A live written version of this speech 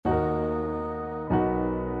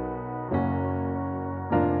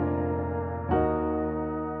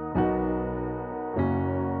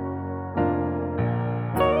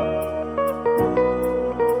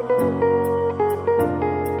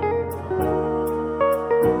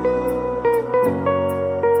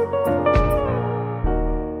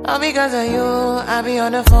because of you, I be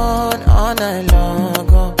on the phone all night long.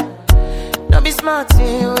 Oh. Don't be smart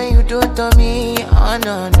when you do it to me. Oh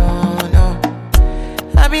no, no, no.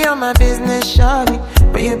 I be on my business, shawty,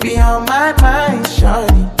 but you be on my mind,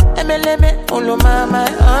 shawty. Let follow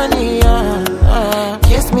my honey,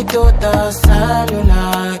 Kiss me to the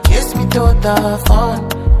cellular, kiss me to the phone.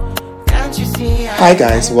 Can't you see? Hi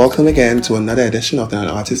guys, welcome again to another edition of the An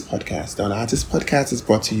Artist Podcast. The An Artist Podcast is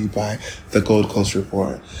brought to you by the Gold Coast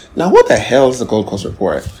Report. Now, what the hell is the Gold Coast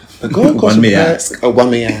Report? The Gold Coast One may ask.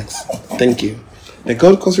 One may ask. Thank you. The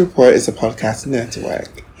Gold Coast Report is a podcast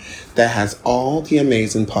network that has all the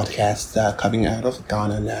amazing podcasts that are coming out of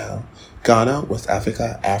Ghana now. Ghana, West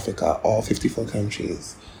Africa, all 54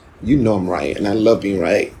 countries. You know I'm right, and I love being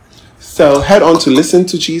right. So head on to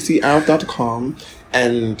listen2gcr.com,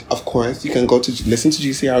 and of course, you can go to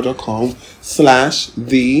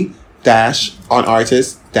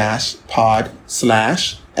listen2gcr.com/the-onartist-pod/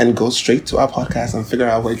 and go straight to our podcast and figure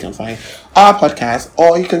out where you can find our podcast,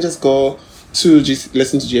 or you can just go to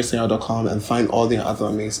listen2gcr.com and find all the other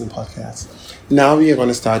amazing podcasts. Now we are going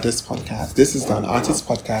to start this podcast. This is the An Artist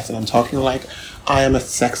Podcast, and I'm talking like I am a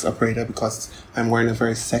sex operator because I'm wearing a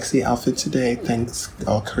very sexy outfit today, thanks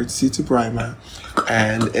or courtesy to Brima,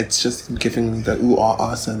 and it's just giving me the ooh ah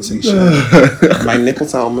ah sensation. My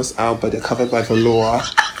nipples are almost out, but they're covered by velour.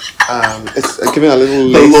 It's giving a little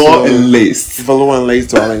lace. Velour and lace. Velour and lace,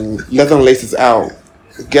 darling. Leather and lace is out.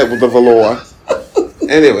 Get with the velour.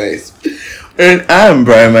 Anyways. And I'm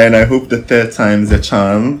Brima, and I hope the third time's a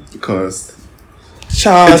charm, because...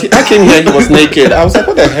 Child, I came here, he was naked. I was like,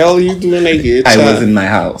 what the hell are you doing naked? I was in my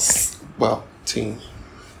house. Well, team.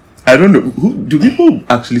 I don't know. Do people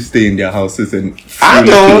actually stay in their houses and... I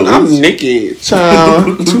don't. I'm naked.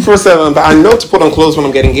 Child. 247. But I know to put on clothes when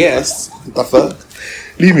I'm getting guests. The fuck?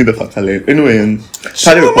 Leave me the fuck alone. Anyway,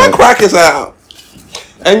 my crack is out.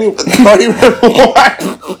 Anyway,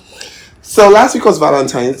 so last week was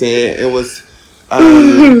Valentine's Day. It was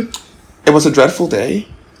a dreadful day.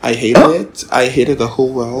 I hated it. I hated the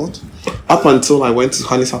whole world. Up until I went to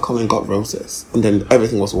Honeysuckle and got roses. And then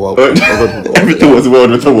everything was world. Everything was world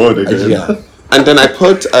with the world again. Yeah. And then I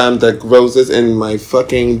put the roses in my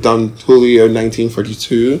fucking Don Julio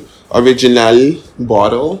 1942 original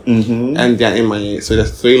bottle. Mm-hmm. And they're in my... So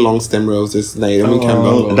there's 3 long stem roses. Naomi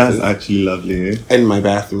Campbell roses. That's actually lovely. In my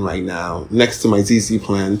bathroom right now. Next to my ZZ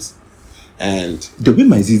plants. And... The way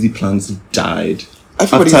my ZZ plants died...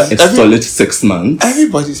 After a solid 6 months.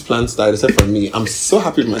 Everybody's plants died except for me. I'm so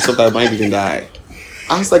happy with myself that mine didn't die.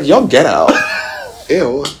 I was like, y'all get out.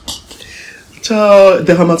 Ew. Child,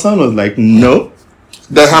 the Hamatan was like, no.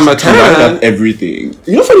 The Hamatan have everything.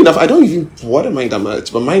 You know, funny enough, I don't even water mine that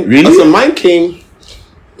much. But mine... Really? So mine came...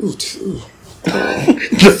 Ooh. Sorry,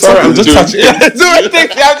 I'm just touching...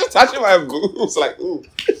 I'm just touching my boobs. Like, ooh.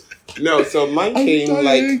 No, so mine came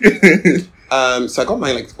like... So I got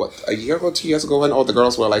mine like what, a year ago, 2 years ago, when all the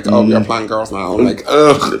girls were like, "Oh, we are plant girls now." I'm like,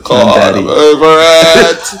 "Oh God, I'm over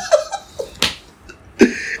it."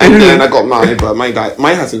 And then I got mine, but mine died.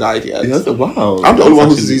 Mine hasn't died yet. Wow, I'm the only one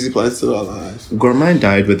who's easy plant still alive. Girl, mine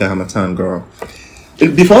died with the Hamatan, girl.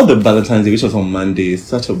 Before the Valentine's Day, which was on Monday,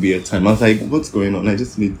 such a weird time. I was like, "What's going on? I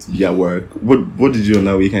just need to be at work." What did you do on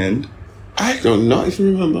that weekend? I don't know if you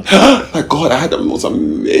remember. My God, I had the most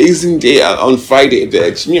amazing day on Friday,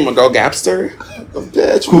 bitch. Me and my girl Gabster,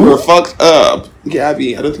 bitch, we were fucked up.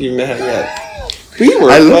 Gabby, I don't think you met her yet. We were.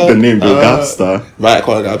 I love the name though, Gabster. Right, I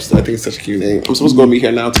call her Gabster. I think it's such a cute name. I'm supposed to go meet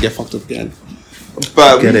her now to get fucked up again.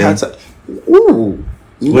 But we had to. Ooh,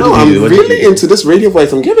 I'm really into this radio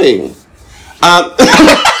voice I'm giving.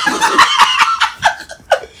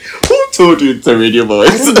 Who told you it's a radio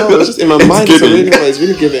voice? I don't know. It's just in my mind. It's a radio voice.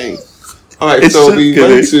 Really giving. Alright, so we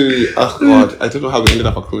went to... Oh, God. I don't know how we ended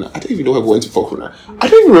up at Kuna. I don't even know how we went to for Kuna. I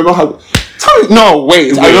don't even remember how... No,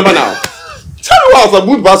 wait. I remember now. Tell me why I was like,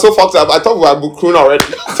 mood was so fucked up. I thought we were at Kuna already.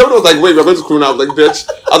 Someone was like, wait, we're going to Kuna. I was like, bitch.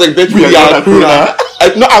 We are at Kuna.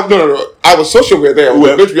 No. I was so sure we were there. I was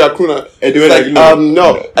like, bitch, we are at Kuna. And they were like,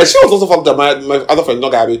 no. And she was also fucked up. My other friend,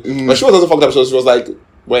 not Gabby. But she was also fucked up. So she was like,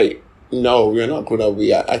 wait, no, we are not at Kuna.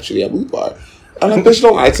 We are actually at Mood Bar. I'm like, bitch,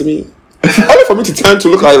 don't lie to me. Only for me to turn to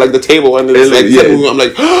look at like the table and it's like, I'm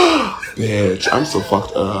like, bitch, I'm so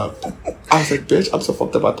fucked up. I was like, bitch, I'm so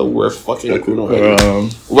fucked up at the word fucking Kuna.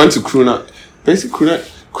 Went to Kuna. Basically,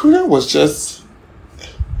 Kuna was just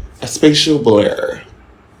a spatial blur.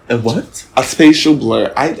 A what? A spatial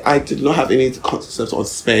blur. I did not have any concepts on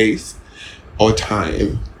space or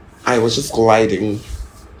time. I was just gliding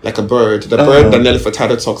like a bird. The bird that Nelly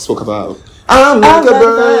Furtado spoke about. I'm like a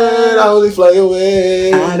bird, I only fly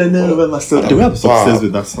away. I don't know about myself. The way I was obsessed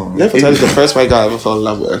with that song. Never tell you the first white guy I ever fell in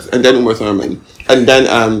love with, and then Uma Thurman, and then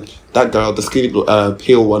that girl, the skinny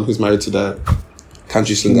pale one who's married to the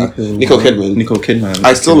country singer, Nicole Kidman.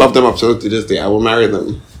 I still love them up to this day. I will marry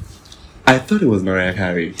them. I thought it was Mariah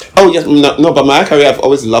Carey. Oh yes, no, but Mariah Carey, I've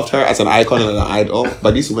always loved her as an icon and an idol.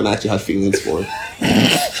 But these women actually had feelings for her.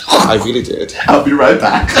 I really did. I'll be right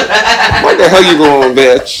back. Why the hell you going,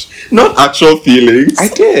 bitch? Not actual feelings. I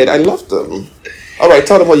did. I loved them. All right,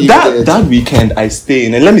 tell them what you did. That weekend, I stayed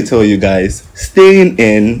in, and let me tell you guys, staying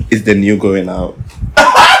in is the new going out.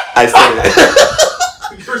 I stayed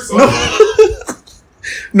in. You're so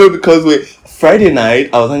No, because Friday night,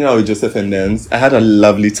 I was hanging out with Joseph and Dance. I had a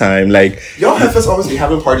lovely time. Like, y'all heifers always be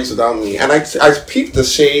having parties without me, and I peeped the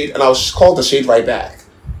shade, and I was called the shade right back.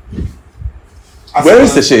 Where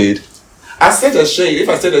is the shade? I said the shade. If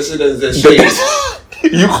I said the shade, then the shade.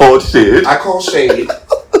 You called shade. I called shade.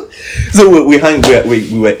 So we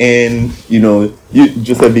were in, you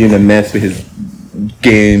Joseph being a mess with his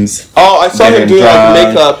games. Oh, I saw him doing like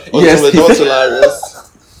makeup. Yes, that was hilarious.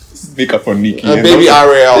 Makeup for Nikki. And baby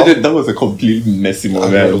Ariel. That was a complete messy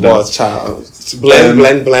moment. It was, child. Blend.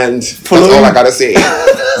 That's all I gotta say.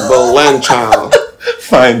 Blend, child.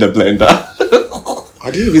 Find the blender.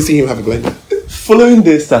 I didn't even see him have a blender. Following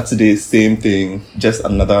this Saturday, same thing. Just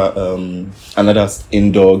another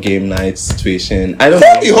indoor game night situation. I don't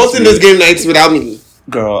know. You hosting this game nights without me,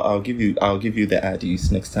 girl. I'll give you the addies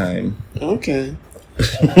next time. Okay.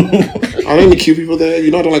 Are there any cute people there? You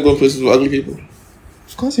know I don't like going places with ugly people.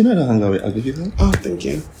 Of course, you know I don't hang out with ugly people. Oh, thank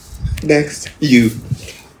you. Next. You.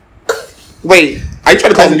 Wait, are you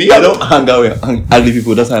trying to call me? I don't hang out with ugly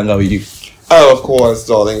people. Just hang out with you. Oh, of course,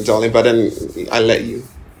 darling. But then I let you.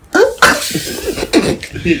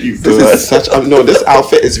 This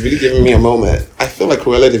outfit is really giving me a moment. I feel like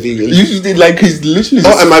Cruella de Vil. Usually, like, he's literally.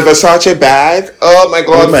 And my Versace bag. Oh my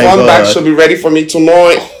god, front bag should be ready for me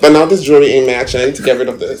tomorrow. But now this jewelry ain't matching. I need to get rid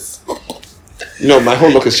of this. No, my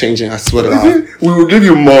whole look is changing. I swear to God. We will give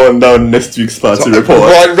you more on that next week's party report.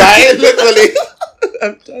 Right? Literally.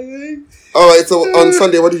 I'm telling. Alright, so on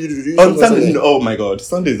Sunday, what did you do? On Sunday? Oh my god,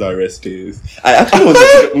 Sundays are rest days. I actually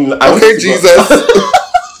wanted to Jesus.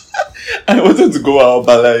 I wanted to go out,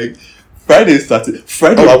 but like Friday blended.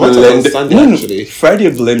 Sunday, actually. Friday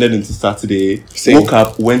blended into Saturday. Same. Woke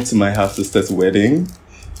up, went to my half sister's wedding,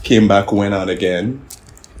 came back, went out again,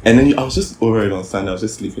 and then I was just over it on Sunday. I was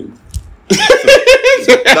just sleeping.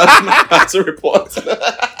 So that's my party report.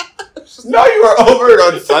 No, you were over it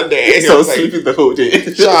on Sunday. So I was sleeping the whole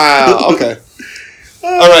day. Child, okay.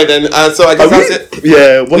 Alright then, so I guess that's it.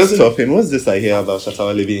 Yeah, what's topping? What's this I hear about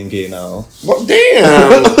Shatawale being gay now? Well,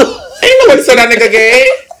 damn. Ain't nobody said that nigga gay.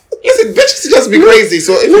 Listen, bitches just be crazy,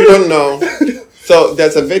 so if you don't know. So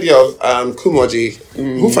there's a video of Kumoji,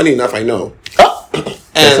 who funny enough I know.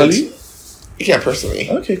 Personally? Yeah, personally.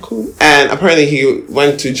 Okay, cool. And apparently he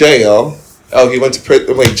went to jail. Oh, he went to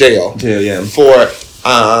jail. Jail, yeah. For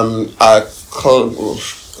God,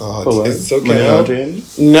 it's so good.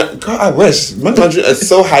 No, God, I wish. Money laundering is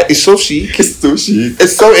so high. It's so chic. It's so chic.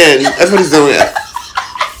 It's so in. Everybody's doing it.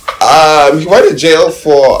 He went to jail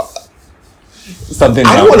for something.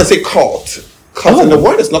 I don't want to say cult. Cult. And the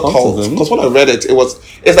word is not cult. Because when I read it,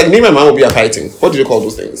 it's like name and man will be fighting. What do you call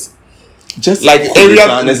those things? Just like area.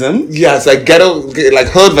 Yeah, it's like ghetto, like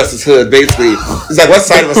hood versus hood, basically. It's like what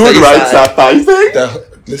side versus hood rights are fighting.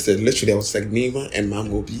 Listen, literally, I was like Nima and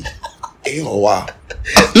Mamobi. Ew, wow.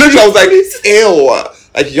 Literally, I was like, ew.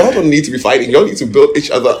 Like, y'all don't need to be fighting. Y'all need to build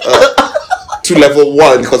each other up to level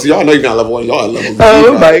 1. Because y'all are not even at level 1. Y'all are level 0.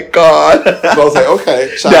 Oh my God. So I was like,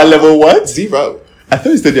 okay. They are level what? 0. I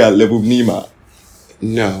thought you said they are level Nima.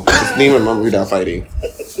 No. It's Nima and Mamobi that are fighting.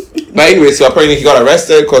 But anyway, so apparently he got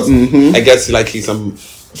arrested because I guess like he's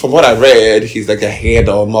from what I read, he's like a head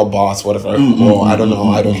or mob boss, whatever. Or I don't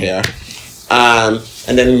know. I don't care.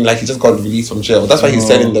 And then like he just got released from jail. That's why he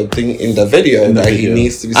said in the video that he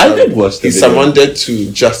needs to be. I did watch the video. Surrendered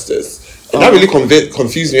to justice, and that really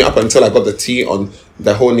confused me up until I got the tea on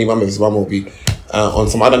the whole Nima versus Mamobi on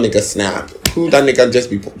some other nigga snap. Who that nigga just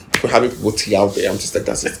be having people tea out there? I'm just like,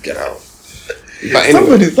 that's just get out. But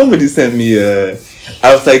anyway. Somebody sent me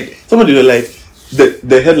I was like, somebody was like,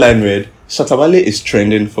 the headline read, Shatawale is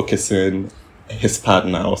trending for kissing his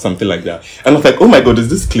partner or something like that. And I was like, oh my God, is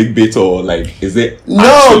this clickbait or like, is it?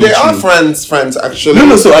 No, they are friends actually.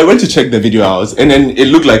 No, so I went to check the video out and then it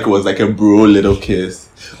looked like it was like a bro little kiss.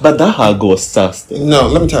 But that hug was sus. No,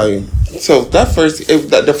 let me tell you. So the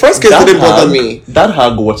first kiss didn't bother me. That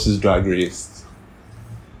hug watches Drag Race.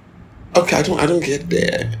 Okay, I don't get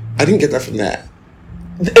there. I didn't get that from that.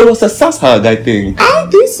 It was a sass hug, I think. I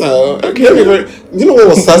don't think so. Okay, you know what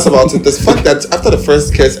was sus about it? The fact that after the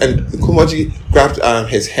first kiss and Kumaji grabbed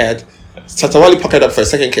his head, Chatawali pocketed up for a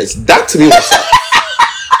second kiss. That to me was sus.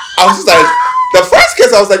 I was just like, the first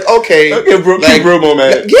kiss, I was like, okay, bro, like, cute bro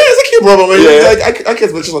moment. Yeah, it's a cute bro moment. Yeah. Like I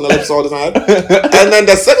kiss bitches on the lips all the time. And then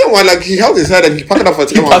the second one, like he held his head and he pocketed up for a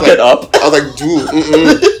second. I was like, dude,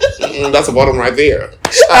 that's a bottom right there.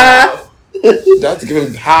 That's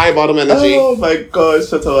giving high bottom energy. Oh my god,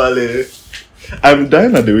 Shatawale. I'm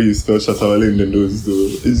dying at the way you spell Shatawale in the nose though.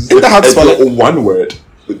 It's like, how to spell it? One word.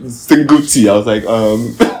 Single T. I was like,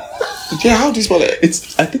 yeah, how do you spell it?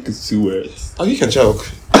 I think it's 2 words. Oh, you can joke.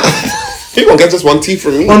 He won't get just one T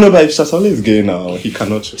from me. Oh no, but if Shatawale is gay now, he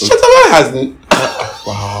cannot joke. Shatawale has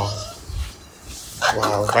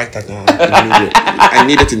wow, write that down. I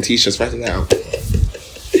need it in t-shirts, write it down.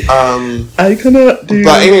 I cannot do.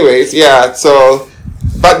 But anyways, yeah. So,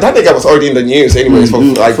 but that nigga was already in the news, anyways, for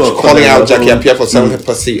calling out Jackie Appiah for selling her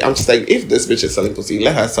pussy. I'm just like, if this bitch is selling pussy,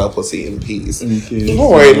 let her sell pussy in peace. Don't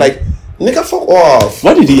worry, like, nigga, fuck off.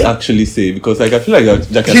 What did he actually say? Because like I feel like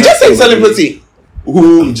Jackie. He just said selling pussy.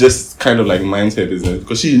 Who just kind of like minds her business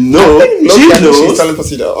because she knows she's selling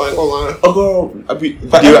pussy though. I ain't gonna lie. Oh girl, but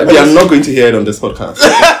they are not going to hear it on this podcast.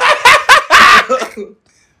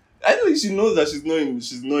 I think she knows that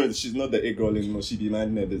she's not the A girl anymore. She be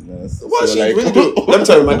minding her business. What so she like, really do? Let me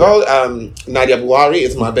tell you, my girl Nadia Buhari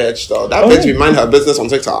is my bitch though. That bitch be mind her business on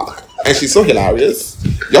TikTok, and she's so hilarious.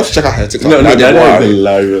 Y'all should check out her TikTok. No, Nadia Buhari is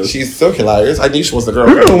hilarious. She's so hilarious. I knew she was the girl.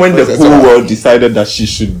 Remember when the whole world decided that she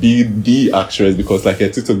should be the actress because like her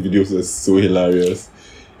TikTok videos were so hilarious.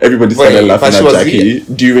 Everybody started laughing at Jackie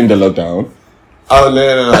during the lockdown. Oh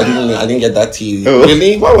no! I didn't get that tea. Oh.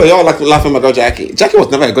 Really? Why were y'all like laughing about Jackie? Jackie was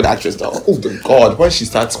never a good actress though. Oh the god! When she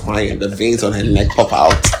starts crying, the veins on her neck pop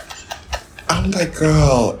out. I'm like,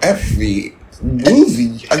 girl, every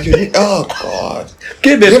movie. Oh god!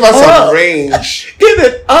 Give us some range. Give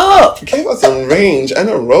it up. Give us some range and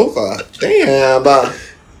a rover. Damn.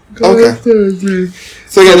 Okay.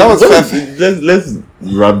 So yeah, that was perfect. Let's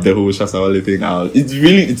rub the whole Shatawale thing out.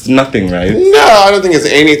 It's nothing, right? No, I don't think it's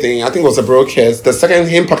anything. I think it was a bro kiss. The second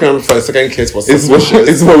him packing him for the second kiss was suspicious.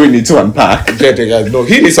 It's what we need to unpack. Yeah. No,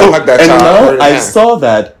 he needs to unpack that. And now I saw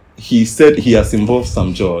that he said he has involved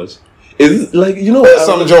some George. Is like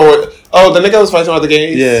some George? Oh, the nigga was fighting about the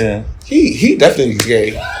gays. Yeah, he definitely is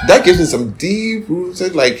gay. That gives me some deep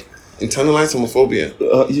rooted like internalized homophobia.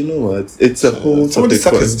 You know what? It's a whole. Somebody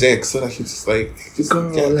suck his dick so that he's just like.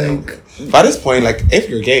 By this point, like if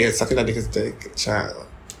you're gay and sucking that nigga's dick, child,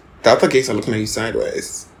 the other gays are looking at you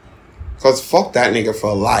sideways. Cause fuck that nigga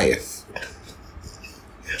for life.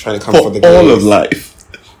 Trying to come for the gays. All of life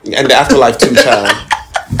and the afterlife too, child.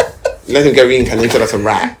 Let him get reincarnated as a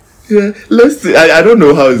rat. Yeah, let's see. I don't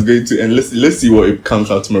know how it's going to end. Let's see what it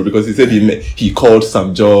comes out tomorrow because he said he called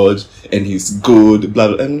some George and he's good. Blah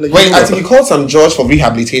blah. And like, wait, I think he called some George for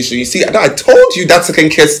rehabilitation. You see, I told you that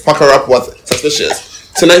second kiss pucker up was suspicious.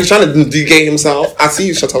 So now he's trying to de-gay himself. I see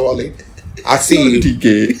you, Shatawale. I see you.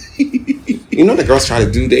 De-gay. You know the girls try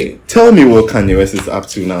to do that. Tell me what Kanye West is up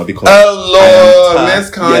to now because Lord,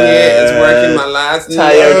 Miss Kanye is working my last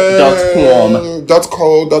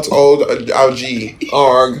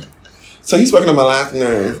tired.com.co.org. So he's working on my last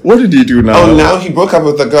nerve. What did he do now? Oh, now he broke up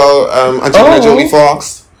with the girl, Angelina Jolie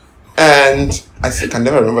Fox. And I can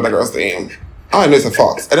never remember that girl's name. All I know is a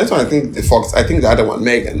Fox. And that's why I think the Fox, I think the other one,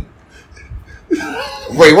 Megan.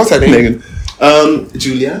 Wait, what's her name? Megan.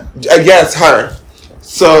 Julia? Yes, her.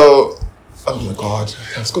 So, oh my god.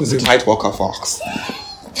 I was going to say White Walker Fox.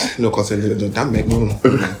 No, because that Megan.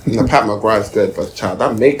 No, Pat McGrath is good, but child,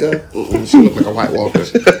 that maker, she look like a White Walker.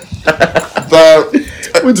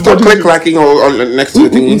 But stop click-clacking or next to the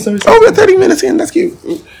thing. Sorry. Oh, we're 30 minutes in. That's cute.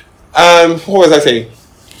 What was I saying?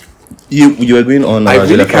 You were going on. I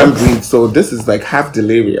really can't breathe, so this is like half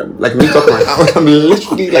delirium. Like me talking, I'm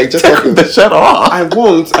literally like just talking the shit off. I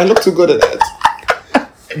won't. I look too good at it.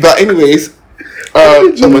 But anyways,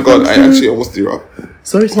 oh my god, I actually almost threw up.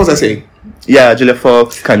 Sorry, what was I saying? Yeah, Julia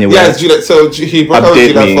Fox, Kanye West. Yes, Julia. So he broke up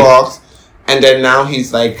with Julia Fox, and then now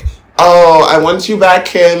he's like, "Oh, I want you back,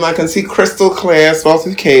 Kim. I can see crystal clear. Smells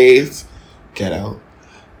the case. Get out."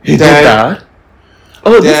 He did that.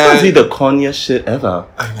 Oh, this must be the corniest shit ever.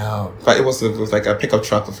 I know, but it was like a pickup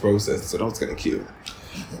truck of roses, so that was kind of cute.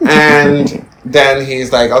 And then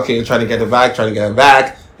he's like, "Okay, trying to get it back.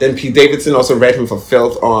 Then Pete Davidson also read him for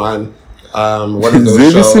filth on one of those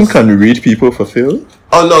Davidson shows. Can read people for filth?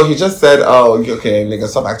 Oh no, he just said, "Oh, okay, nigga,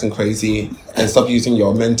 stop acting crazy and stop using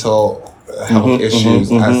your mental health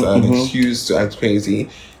issues as an excuse to act crazy."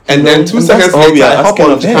 And then 2 seconds later, I hop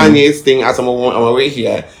on Kanye's thing as I'm on my way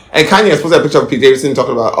here, And Kanye has posted a picture of Pete Davidson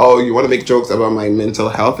talking about, oh, you want to make jokes about my mental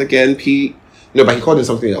health again, Pete? No, but he called him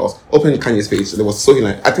something else. Open Kanye's page. There was so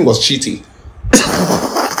like, I think it was Cheaty.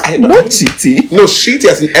 Not Cheaty. No, Cheaty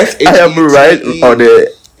as in S-H-E-T-E. I am right on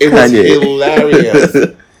the It was hilarious.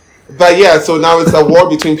 But yeah, so now it's a war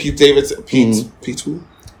between Pete Davidson. Pete who?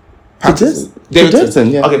 Davidson,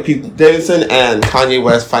 yeah. Okay, Pete Davidson and Kanye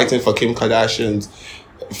West fighting for Kim Kardashian's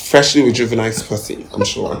freshly rejuvenated pussy, I'm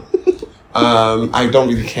sure. I don't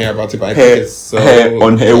really care about it, but I think it's so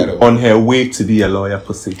on her way to be a lawyer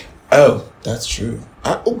pussy. Oh, that's true.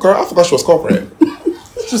 Oh girl, I forgot she was corporate.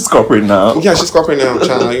 She's corporate now. Yeah, she's corporate now,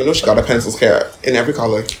 child. You know she got a pencil's hair in every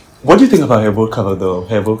color. What do you think about her vote cover though?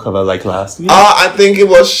 Her vote cover like last year? I think it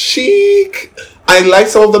was chic. I like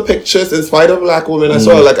some of the pictures in spite of black women. I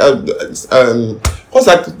saw like what's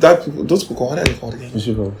that those people called? What are they called again?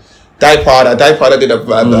 Die Prada did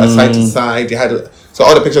a side to side. They had so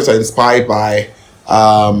all the pictures are inspired by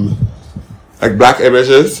like black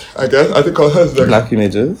images. I guess I think called her like, black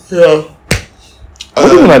images. Yeah. What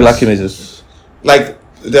do you mean by black images? Like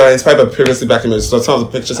they are inspired by previously black images. So some of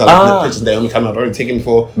the pictures are like the pictures Naomi Campbell had already taken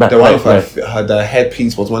before. The one of her the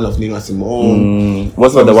headpiece was one of Nina Simone.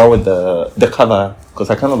 What's the one with the cover? Because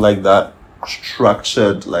I kind of like that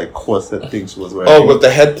structured like corset thing she was wearing. Oh, with the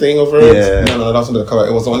head thing over it? Yeah. No, that's not the cover.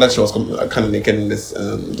 It was the one that she was kind of naked in this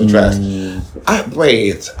the dress.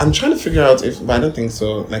 Wait, I'm trying to figure out if, but I don't think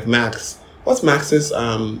so. Like Max. What's Max's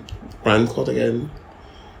brand called again?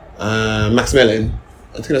 Maximilian.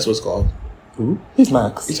 I think that's what it's called. Who's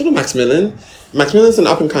Max? You know Maximilian? Maximilian's an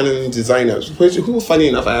up-and-coming designer who, funny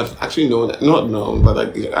enough, I have actually not known, but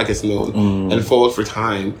I guess known, and followed for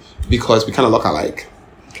time because we kind of look alike.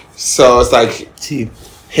 So it's like,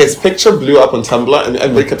 his picture blew up on Tumblr and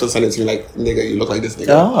everybody kept on sending it to me like, nigga, you look like this nigga.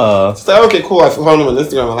 So it's like, okay, cool, I found him on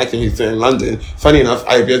Instagram, I like him, he's in London. Funny enough,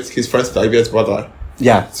 he's friends with IBS brother.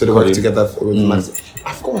 Yeah. So they work together with Max.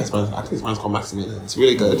 I forgot his brand. I think his brand's called Maximilian. It's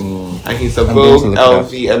really good. And he's a Vogue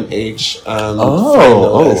LVMH already.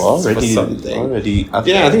 I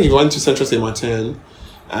think he went to Central Saint Martin.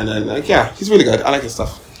 And then, he's really good. I like his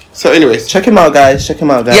stuff. So anyways. Check him out, guys.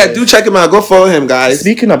 Yeah, do check him out. Go follow him, guys.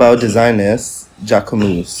 Speaking about designers,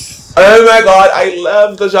 Jacquemus. Oh my god, I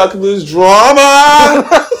love the Jacquemus drama!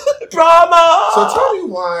 So tell me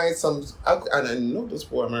why and I know this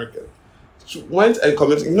for American. Went and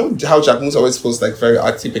commented. You know how Jacquemus always posts like very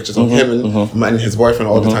artsy pictures of him and his boyfriend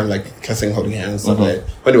all the time, like kissing, holding hands, stuff like.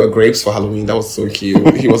 When they were grapes for Halloween, that was so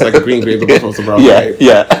cute. He was like a green grape, the boyfriend was a brown grape.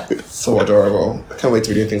 Yeah. So adorable. I can't wait to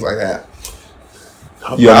be doing things like that.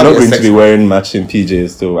 You're not going to be wearing matching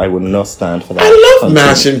PJs, though. I would not stand for that. I love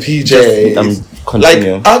matching PJs. Like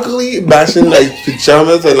ugly matching like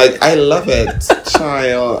pajamas and like I love it,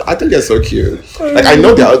 child. I think they're so cute. Like I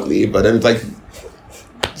know they're ugly, but then it's like.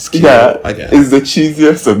 Yeah, it's the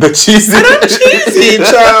cheesiest of the cheesy. I don't cheesy,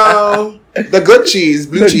 child. The good cheese,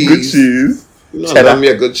 blue cheese. Good cheese. You know, love me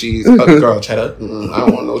a good cheese. Girl, cheddar. I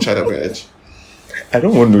don't want no cheddar bread. I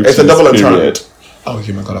don't want no cheese. It's a double entendre. Oh,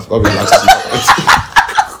 my God, I forgot we like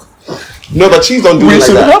cheese. No, but cheese don't do it like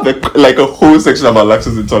that. We should have a whole section about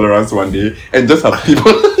lactose intolerance one day and just have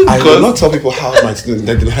people... I will not tell people how my students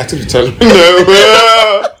they have to be telling me.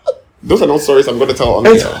 Those are not stories I'm going to tell on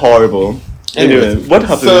It's horrible. Anyway, what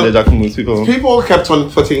happened with the Jacquemus people? People kept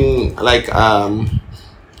on putting like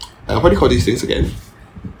what do you call these things again?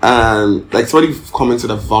 Like somebody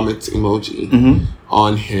commented a vomit emoji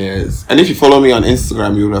on his, and if you follow me on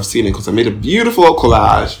Instagram, you would have seen it because I made a beautiful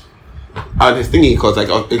collage on his thingy because like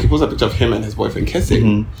he posted a picture of him and his boyfriend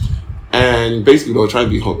kissing, and basically they were trying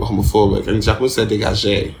to be homophobic, and Jacquemus said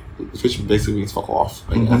dégagé, which basically means fuck off,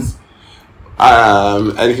 I guess.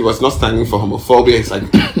 And he was not standing for homophobia. It's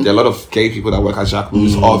like there are a lot of gay people that work at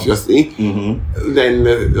Jacquemus, obviously.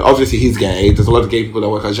 Then obviously he's gay. There's a lot of gay people that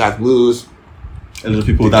work at Jacquemus. A lot of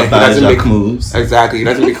people that buy Jacquemus. Exactly. He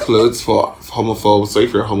doesn't make clothes for homophobes. So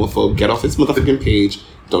if you're a homophobe, get off his motherfucking page.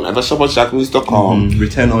 Don't ever shop on Jacquemus.com.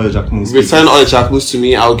 Return all your Jacquemus. Return all your Jacquemus to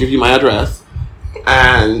me. I'll give you my address.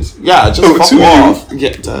 And just fuck off.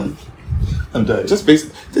 Get done. I'm done. Just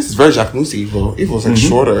basically, this is very Jacquemus evil. Evil's like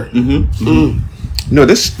shorter. No,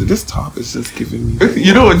 this top is just giving me.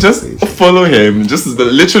 You know, just follow him. Just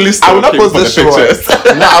literally. I will not post this pictures.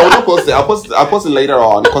 No, I will not post it. I'll post it later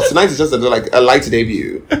on because tonight is just a light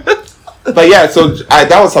debut. But yeah, so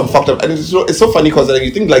that was some fucked up, and it's so funny because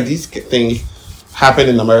you think like these things happen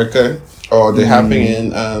in America or they happen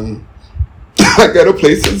in like other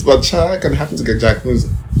places, but it can happen to Jacquemus.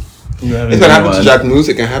 It can happen to Jacquemus.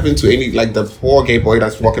 It can happen to any like the poor gay boy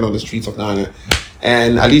that's walking on the streets of Ghana,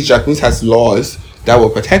 and at least Jacquemus has laws that will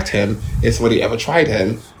protect him if somebody ever tried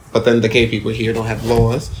him. But then the gay people here don't have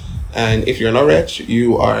laws, And if you're not rich,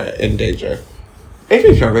 you are in danger.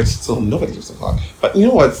 Even if you're rich, still nobody gives a fuck. But you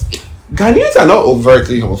know what? Ghanaians are not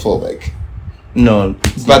overtly homophobic. No.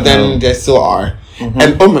 But then there still are.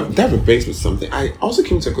 And that brings me to something. I also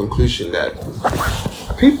came to a conclusion that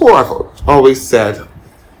people have always said,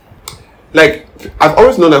 like, I've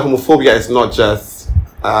always known that homophobia is not just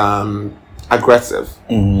aggressive.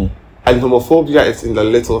 And homophobia is in the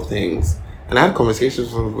little things. And I had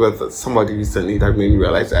conversations with somebody recently that made me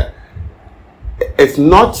realize that it's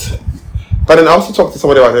not. But then I also talked to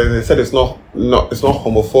somebody about it, and they said it's not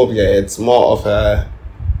homophobia. It's more of a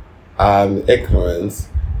ignorance.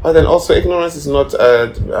 But then also ignorance is not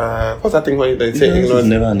what's that thing when they say ignorance is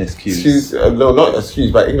never an excuse. No, not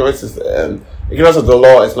excuse, but ignorance is ignorance of the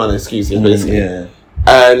law is not an excuse, basically. Yeah.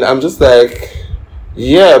 And I'm just like,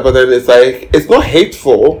 yeah, but then it's like it's not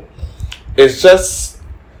hateful. It's just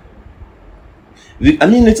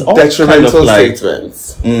it's all detrimental kind of like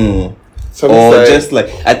statements. So or just like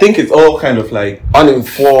I think it's all kind of like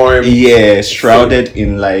uninformed. Yeah, shrouded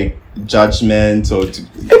in like judgment or it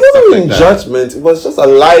wasn't even judgment. It was just a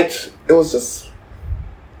light. It was just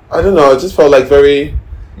I don't know. It just felt like very.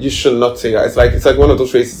 You should not say that. It's like one of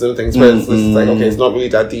those racism things where it's like okay, it's not really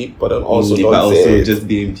that deep, but then also don't say it. Just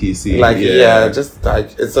being PC. Like just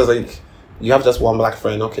like it's just like. You have just one black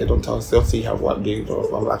friend, okay, don't tell us. They'll see you have one gay or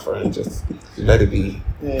one black friend, just let it be.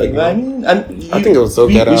 Yeah, like, I think it was so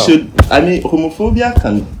ghetto. Homophobia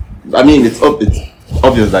it's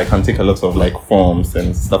obvious that it can take a lot of like forms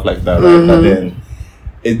and stuff like that, right? But then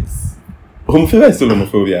homophobia is still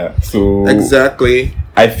homophobia. So exactly.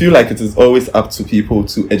 I feel like it is always up to people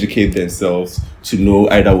to educate themselves to know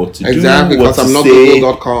either what to do, because I'm not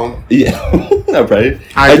Google.com. Yeah, right.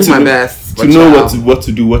 I do my best to know what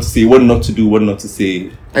to do, what to say, what not to do, what not to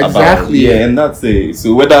say. Exactly. And that's it.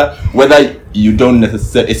 So whether you don't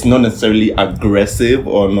necessarily, it's not necessarily aggressive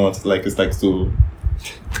or not. Like it's like so.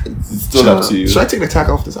 It's still up to you. Should I take the tag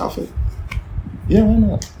off this outfit? Yeah, why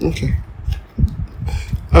not? Okay.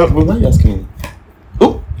 But why are you asking me?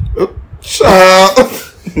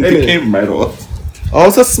 It came right off. Oh,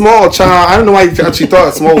 it's a small child. I don't know why you actually thought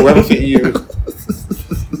a small would ever fit you.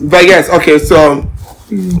 But yes, okay, so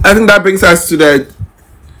I think that brings us to the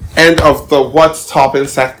end of the What's Topping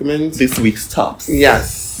segment. This week's tops.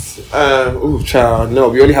 Yes. Child. No,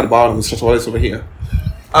 we only had bottoms. Just all this over here.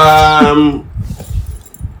 You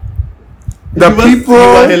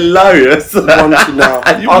are hilarious. Want to know.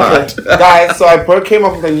 Okay, guys, so I came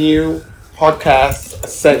up with a new podcast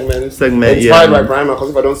segment inspired by Brian, because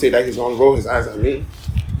if I don't say that, he's gonna roll his eyes at me.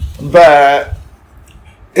 But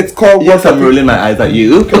it's called I'm rolling my eyes at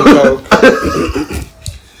you.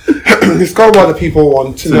 It's called What the People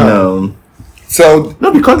Want to Know. So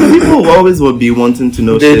no, because the people always will be wanting to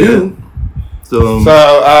know they shit. Do. So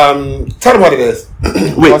tell them what it is.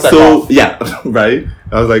 Wait, right?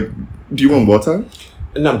 I was like, do you want water?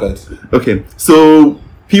 No, I'm good. Okay, so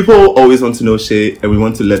people always want to know shit, and we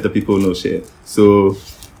want to let the people know shit. So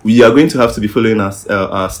we are going to have to be following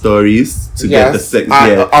our stories to get the sex.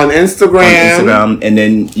 On Instagram, and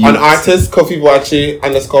then on artist Kofi Boachi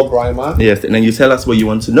 _Brima. Yes, and then you tell us what you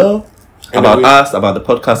want to know about us, about the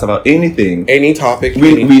podcast, about anything, any topic.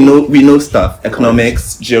 We know stuff: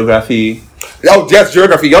 economics, geography. Oh yes,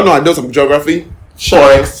 geography. Y'all know I know some geography.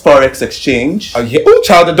 Forex exchange. Oh,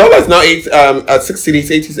 child, the dollar is now 80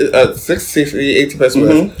 pesos.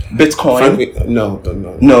 Bitcoin. No,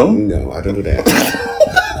 I don't do that.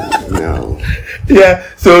 No. Yeah.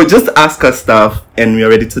 So just ask us stuff, and we are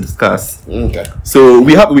ready to discuss. Okay. So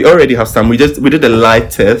we already have some. We did a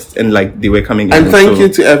live test, and like they were coming in. And thank you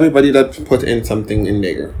to everybody that put in something in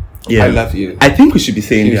there. Yeah. I love you. I think we should be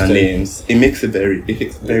saying their names. It makes it very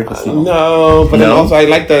personal. No, but then also I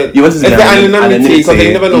like that. It's the anonymity, because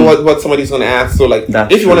they never know what somebody's going to ask. So like,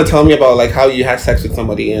 if you want to tell me about like how you had sex with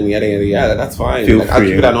somebody and yada yada yada, that's fine. I'll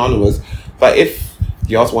keep it anonymous. But if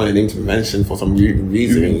you also want a name to be mentioned for some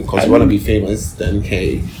reason, because you want to be famous, then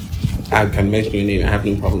hey, I can mention your name. I have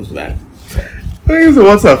no problems with that. So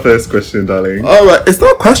what's our first question, darling? All right, it's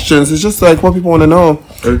not questions. It's just like what people want to know.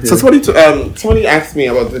 Okay. So somebody asked me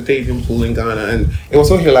about the dating pool in Ghana, and it was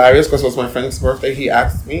so hilarious because it was my friend's birthday. He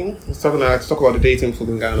asked me to talk about the dating pool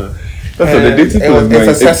in Ghana. So the dating pool it's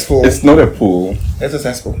a cesspool. It's not a pool. It's a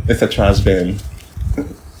cesspool. It's a trash bin.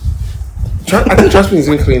 I think trash bin is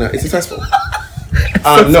even cleaner. It's a cesspool.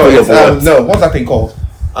 No. What's that thing called?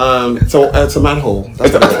 So it's a manhole.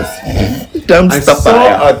 That's what it is. I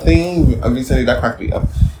saw a thing recently that cracked me up,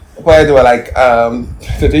 where they were like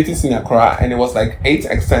the dating scene in Accra, and it was like 8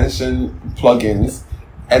 extension plugins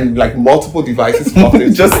and like multiple devices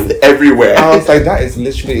just everywhere. I was like, that is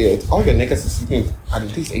literally it. All your niggas are sleeping at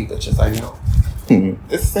least 8 bitches I know.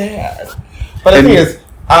 It's sad. But the thing is,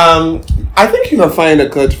 I think you can find a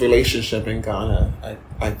good relationship in Ghana.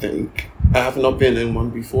 I think I have not been in one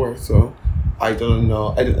before, so I don't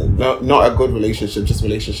know. Not a good relationship, just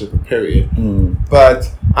relationship period.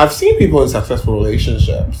 But I've seen people in successful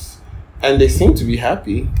relationships, and they seem to be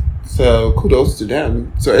happy. So kudos to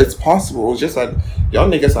them. So it's possible. It's just that y'all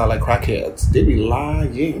niggas are like crackheads. They be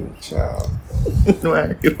lying, child.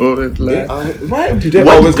 Why you always lie? Why do they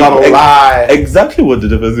always gotta lie? Exactly what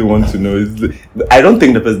the person wants to know is. I don't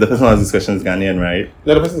think the person who has this question is Ghanaian, right?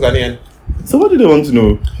 No, the person's Ghanaian. So what do they want to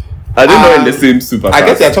know? Are they not in the same super? I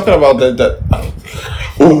guess they're talking about the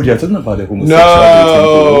Oh, they're talking about the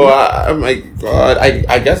homosexuality. No, oh my god!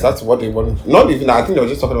 I guess that's what they want. Not even. I think they were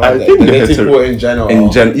just talking about the native people in general.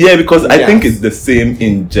 Yeah, because I think it's the same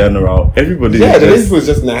in general. Everybody. Yeah, the native people is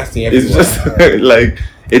just nasty. Everywhere. It's just like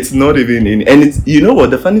it's not even in. And it's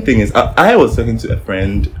what the funny thing is. I was talking to a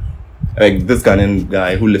friend, like this Ghanaian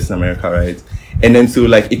guy who lives in America, right? And then so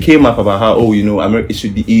like it came up about how it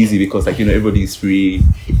should be easy because like everybody is free.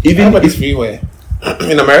 Even everybody's free where.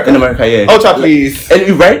 In America? In America, yeah. Oh, child, please. And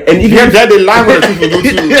right? And even they lie where the people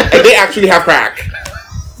do too. And they actually have crack.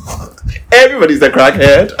 Everybody's a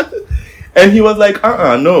crackhead. And he was like,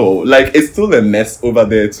 no. Like, it's still a mess over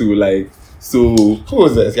there too. Like, so... Who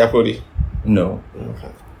is this? Yapodi? No.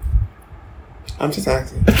 Okay. I'm just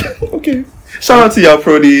asking. Okay. Shout out to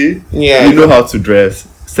Yapodi. Yeah. You know how to dress,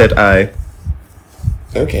 said I.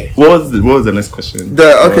 Okay. What was the next question?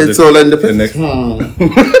 So then the next...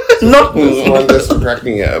 Not this one that's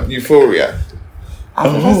cracking me up. Euphoria.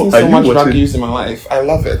 I've never seen so much drug use in my life. I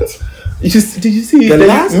love it. Did you see the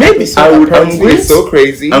last episode? I'm going so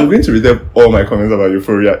crazy. I'm going to read up all my comments about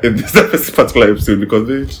Euphoria in this particular episode because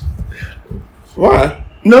bitch. Why?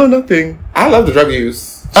 No, nothing. I love the drug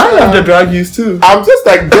use. I love the drug use too. I'm just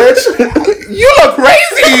like, bitch, you look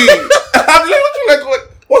crazy. I'm literally like,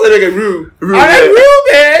 what's the nigga Rue? Rue,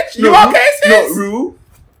 bitch. You okay, sis? No, Rue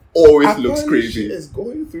always looks crazy. She is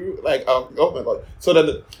going through like, oh my god. So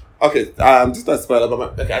then, just not spoiler,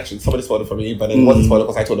 but actually somebody spoiled it for me, but it wasn't spoiler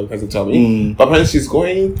because I told the person to tell me. But apparently she's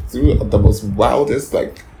going through the most wildest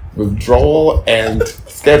like withdrawal and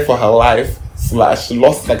scared for her life /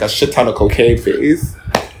 lost like a shit ton of cocaine phase.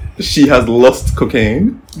 She has lost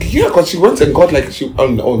cocaine. Yeah, because she went and got like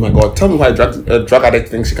oh my god! Tell me why a drug addict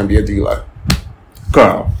thinks she can be a dealer.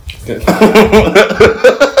 Girl.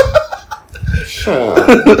 Sure.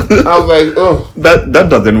 I was like, oh, that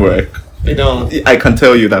doesn't work. You don't. I can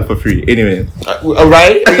tell you that for free. Anyway,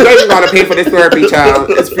 right? You don't even gotta pay for this therapy, child.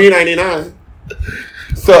 It's $3.99.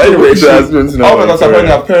 So anyway, oh my god! So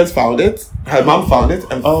apparently her parents found it. Her mom found it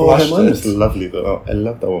and flushed her mom it. is lovely though. I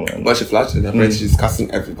love that woman. But she flushed it. Apparently she's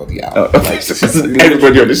cussing everybody out. Like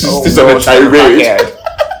everybody on this. She's on a tirade.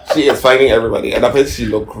 She is fighting everybody, and I bet she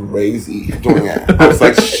looked crazy doing it. I was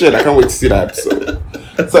like, shit, I can't wait to see that episode.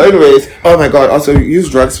 So, anyways, oh my god, also use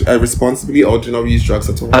drugs responsibly or do not use drugs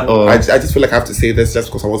at all. I just feel like I have to say this just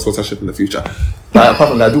because I want censorship in the future. But apart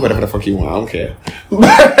from that, do whatever the fuck you want. I don't care.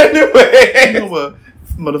 But anyway. You know what?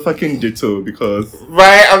 Motherfucking ditto because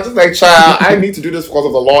right, I'm just like, child, I need to do this because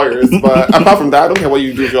of the lawyers, but apart from that, I don't care what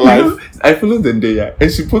you do with your life. I follow Zendaya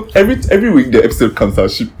and she put every week the episode comes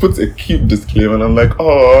out, she puts a cute disclaimer and I'm like,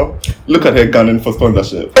 oh, look at her gunning for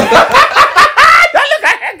sponsorship.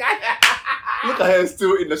 Look at her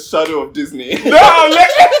still in the shadow of Disney. No,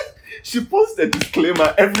 she posts a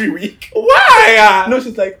disclaimer every week. Why? No,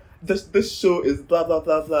 she's like, this show is blah blah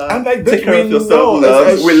blah blah. I'm like, take care of yourself,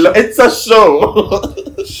 love. It's a show.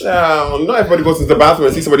 Not everybody goes to the bathroom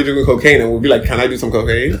and see somebody doing cocaine and will be like, can I do some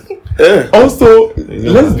cocaine? Also,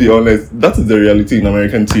 let's be honest, that is the reality in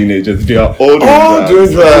American teenagers. They are all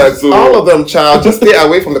doing drugs. So, all of them, child. Just stay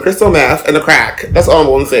away from the crystal meth and the crack. That's all I'm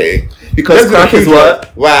going to say. Because crack is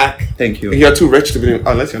what? Whack. Thank you. You're too rich to be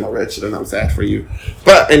unless you're not rich, then I'm sad for you.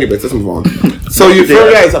 But anyways, let's move on. So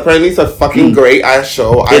Euphoria is apparently a fucking great ass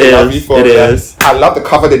show. I love Euphoria. It is. I love the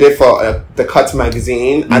cover they did for the Cut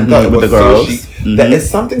magazine. I thought it was so chic. There is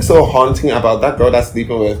something so haunting about that girl that's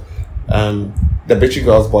sleeping with the bitchy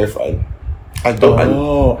girl's boyfriend. I don't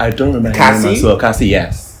remember Cassie? Her name as well. Cassie,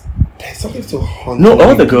 yes. There's something so haunting. No,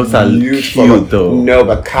 all the girls are cute though. No,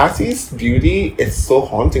 but Cassie's beauty is so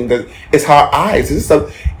haunting. That it's her eyes.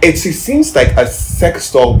 She seems like a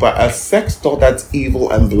sex doll, but a sex doll that's evil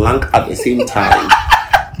and blank at the same time.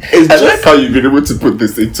 I like how you've been able to put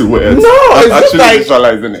this into words. No, I'm it's actually like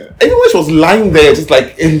visualizing it. Even when she was lying there, just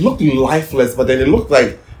like it looked lifeless, but then it looked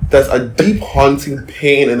like there's a deep haunting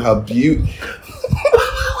pain in her beauty.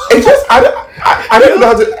 It just I don't know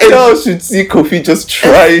how to. I should see Kofi just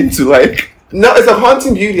trying to like No, it's a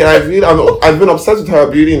haunting beauty. I've been obsessed with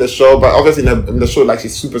her beauty in the show, but obviously in the show, like,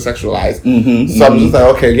 she's super sexualized. So I'm just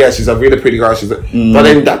like, okay, yeah, she's a really pretty girl. But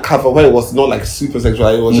in that cover, when it was not like super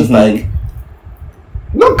sexualized, it was just like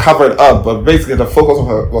not covered up, but basically the focus of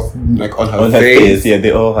her was like on her face. Yeah,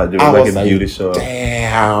 they all had. They were like a beauty show.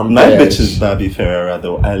 Damn, my bitch is Barbie Ferreira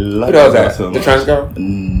though. I love who does that. So the much. trans girl?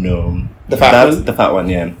 No, the fat one. The fat one,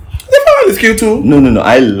 yeah. The fat one is cute too. No.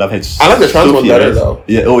 I love it. I like the trans one better though.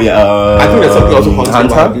 Yeah. Oh yeah. I think there's something also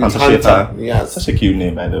Hunter Schaefer. Yeah, such a cute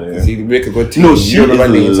name by the way. See, you make a good team. No, she remember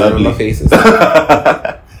is names. I lovely. remember faces.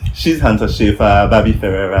 She's Hunter Schaefer, Barbie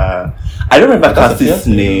Ferreira. I don't remember Cassie's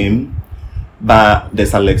name, but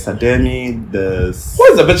there's Alexa Demi. There's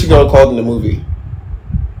what is the bitchy girl called in the movie?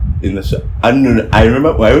 In the show, I don't know. I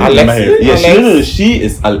remember. I remember her. Yeah, she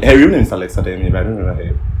is. Her real name is Alexa Demi, but I don't remember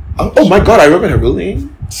her. Oh my god, I remember her real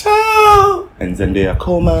name. Ciao. And Zendaya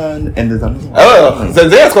Coleman, and there's another one. Oh,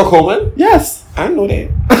 Zendaya's called Coleman? Yes. I know that.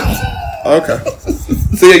 Okay.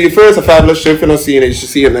 So yeah, you feel it's a fabulous show. If you're not seeing it, you should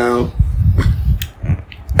see it now.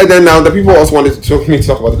 And then now the people also wanted to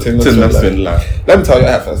talk about the Tinder Swindler. Let me tell you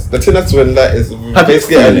at first. The Tinder Swindler is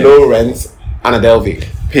basically a low rent Anna Delvey.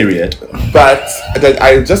 Period. But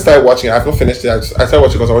I just started watching it. I've not finished it. I started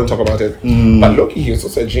watching because I want to talk about it. But Loki, he was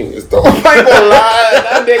such a genius though. I'm not gonna lie.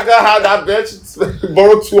 That nigga had that bitch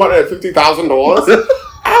borrowed $250,000.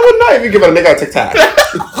 I would not even give a nigga a Tic Tac. I'm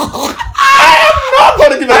not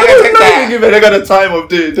gonna give a nigga a Tic Tac. Give a nigga the time of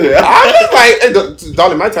day. I'm just like, hey,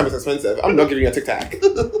 darling, my time is expensive. I'm not giving you a Tic Tac.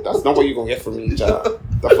 That's not what you're gonna get from me, child.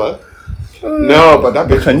 The fuck? No, but that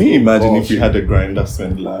bitch. Can you imagine if we had a grinder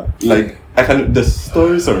swindler? Like, I can. The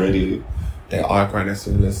stories already. There are grinder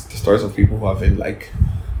swindlers. The stories of people who have been like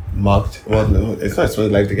mugged. Well, no, it's not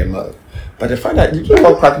swindler like to get mugged. But the fact that you know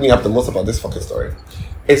what cracked me up the most about this fucking story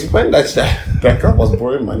is when that girl was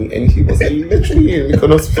borrowing money and he was literally in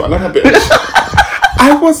Mykonos for another bitch.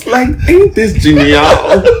 I was like, ain't this genial?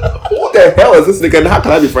 Who the hell is this nigga and how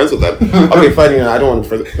can I be friends with them? Okay, fine, I don't want to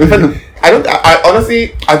be friends with him. I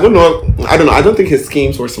honestly, I don't know. I don't think his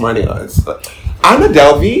schemes were smart enough. Anna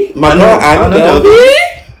Delvey? My girl Anna Delvey?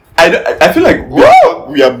 I feel like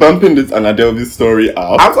we are bumping this Anna Delvey story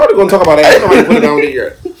up. I'm sorry going to talk about it. I don't know how to put it down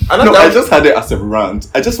here. I just had it as a rant.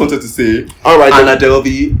 I just wanted to say, alright, Anna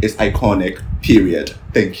Delvey is iconic, period.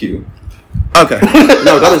 Thank you. Okay.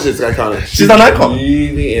 No, that is just iconic. She's an icon. She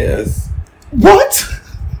really is. What?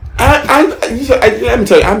 Let me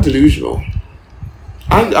tell you, I'm delusional.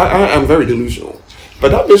 I'm very delusional.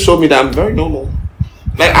 But that bitch showed me that I'm very normal.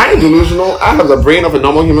 Like, I ain't delusional. I have the brain of a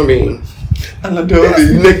normal human being. Anna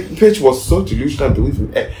Delvey. Like, bitch was so delusional, I believe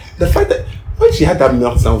in it. The fact that when she had that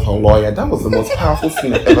meltdown with her lawyer, that was the most powerful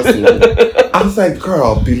thing I've ever seen. I was like,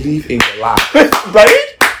 girl, believe in your life.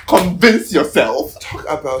 Right? Convince yourself. Talk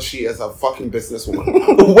about she as a fucking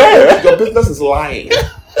businesswoman. Where? Your business is lying.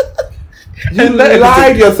 You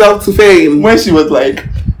lied yourself to fame. When she was like,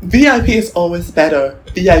 VIP is always better.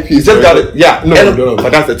 VIP is just got it. Yeah, no.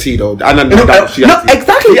 But that's the T though.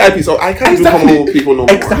 Exactly. VIP, so I can't do common people no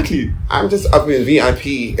more. Exactly. I'm just up in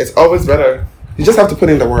VIP. It's always better. You just have to put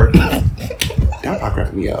in the work. That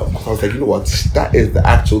cracked me up. I was like, you know what? That is the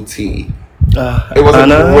actual T. It was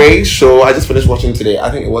a great show. I just finished watching today. I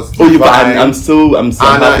think it was. Oh, but I'm still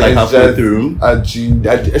like halfway through.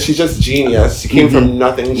 She's just genius. She came from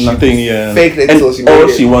nothing. Yeah. Faked it until she all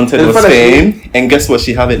she wanted was fame. And guess what?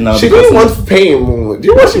 She have it now. She didn't want fame. Do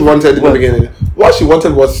you know what she wanted in the beginning? What she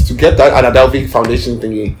wanted was to get that Anna Delvey Foundation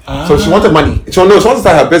thingy. So she wanted money. She wanted to start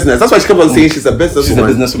her business. That's why she kept on saying she's a businesswoman. She's a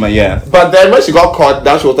businesswoman, yeah. But then when she got caught,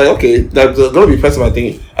 then she was like, okay, there's going to be press about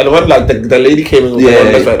thingy. And when like the lady came in,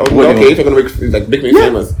 okay, if you're going to make me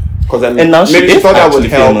famous. And now she is actually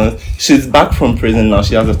famous. She's back from prison now.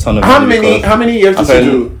 She has a ton of How many years did she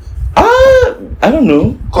do? I don't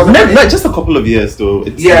know. Not just a couple of years though.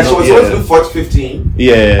 She was supposed to do 40-15.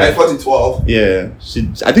 Yeah. Like 40-12. Yeah.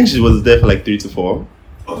 I think she was there for like 3 to 4.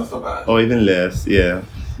 Oh, that's not bad. Or even less, yeah.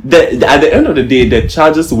 At the end of the day, the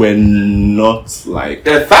charges were not like...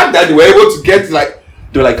 The fact that they were able to get like...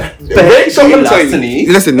 They were like... Rachel, let me tell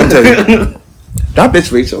you. That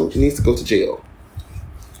bitch Rachel needs to go to jail.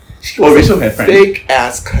 Rachel, her friend. Fake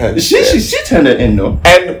ass cunt. She turned it in though.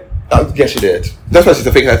 And yeah, she did. That's why she's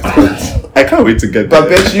a fake ass cunt. I can't wait to get that. But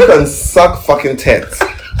bitch, you can suck fucking tits.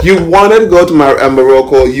 You wanted to go to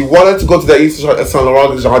Morocco. You wanted to go to the East Saint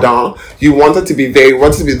Laurent Jardin. You wanted to be there. You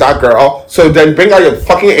wanted to be that girl. So then bring out your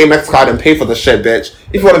fucking Amex card and pay for the shit, bitch.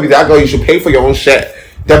 If you want to be that girl, you should pay for your own shit.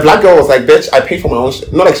 The black girl was like, bitch, I paid for my own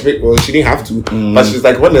shit. Not like she didn't have to. But she's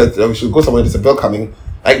like, when we should go somewhere, there's a bill coming.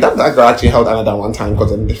 Like, that girl actually held Anna down one time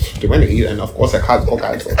because they went to eat, and of course, her cards got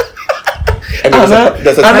cancelled. And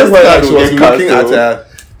there's a time where she was looking at her.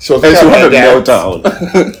 She was and she'll have a debt. meltdown.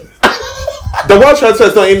 The wire transfer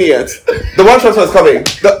is not in yet. The wire transfer is coming.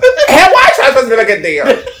 Her wire transfer is gonna get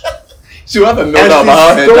there. She'll have a meltdown about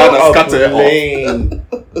how her dad has cut her off.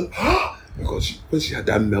 Oh my God, when she had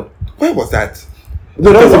that melt, where was that?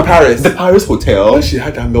 No, that was in Paris. The Paris hotel. When she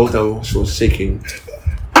had that meltdown, she was shaking.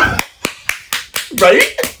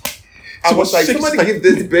 Right? I was like, somebody give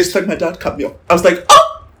this bitch. She's like, my dad cut me off. I was like, oh!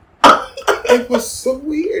 It was so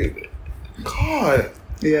weird. God.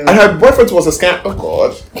 Yeah. And her boyfriend was a scam. Oh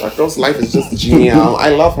God. That girl's life is just genial. I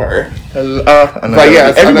love her. But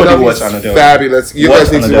yes, everybody watch Annabelle. Fabulous. You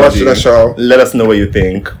guys need to watch the show. Let us know what you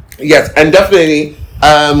think. Yes, and definitely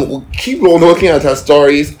we'll keep on looking at her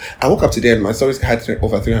stories. I woke up today and my stories had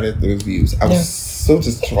over 300 views. I was so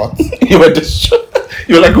distraught. You were distraught.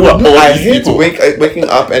 You were like, who are all I these hate people? waking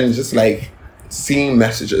up and just like seeing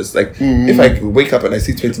messages. Like if I wake up and I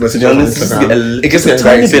see 20 messages on Instagram, it gives me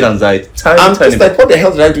tiny anxiety. bit anxiety. I'm just like, what the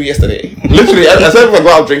hell did I do yesterday? Literally, as I go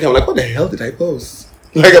out drinking, I'm like, what the hell did I post?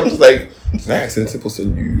 Like, I'm just like, did I accidentally post a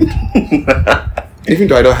nude? Even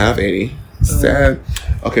though I don't have any. Sad.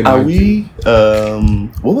 Okay. Are we?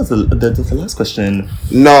 What was the last question?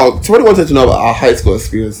 No, somebody wanted to know about our high school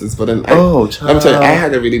experiences, but then let me tell you, I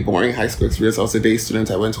had a really boring high school experience. I was a day student.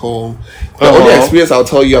 I went home. The only experience I'll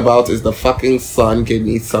tell you about is the fucking sun gave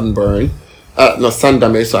me sunburn. No, sun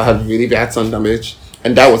damage. So I had really bad sun damage,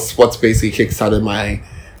 and that was what basically kickstarted my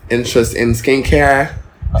interest in skincare.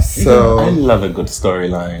 So I love a good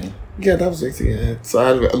storyline. Yeah, that was basically it. So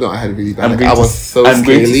I had really bad. I'm scaly.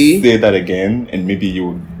 going to say that again, and maybe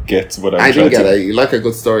you'll get what I'm trying to. I didn't get it. You like a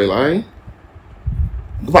good storyline?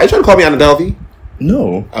 But are you trying to call me Anna Delvey?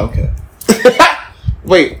 No. Okay.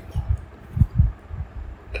 Wait.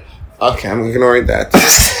 Okay, I'm ignoring that.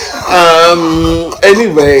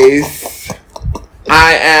 Anyways,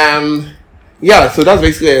 I am. Yeah, so that's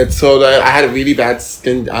basically it. So I had a really bad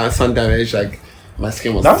sun damage. Like my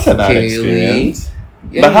skin was. That's a bad experience.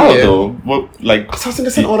 Yeah, but how though? What, like, because I was in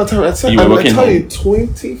the sun all the time. I tell you,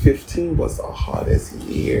 2015 was the hardest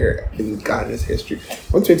year in Ghana's history.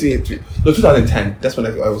 2010. That's when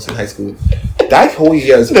I was in high school. That whole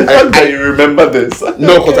year, I remember this.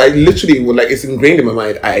 No, because I literally would it's ingrained in my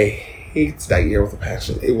mind. I hate that year with a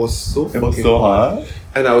passion. It was so hard.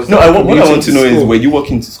 And I was what I want to know is, were you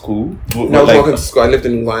walking to school? No, I was walking to school. I lived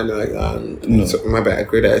in one my bad,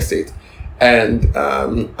 Greater Estate. And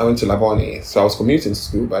I went to Labone, so I was commuting to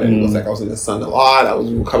school, but it was like I was in the sun a lot. I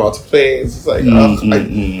would come out to play. It's like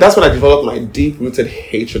that's when I developed my deep-rooted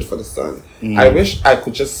hatred for the sun. I wish I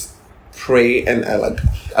could just pray and like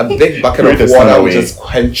a big bucket of water would just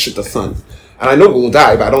quench the sun. And I know we'll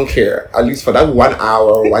die, but I don't care. At least for that 1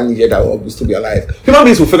 hour, 1 year that we'll still be alive. Human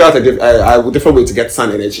beings will figure out a different way to get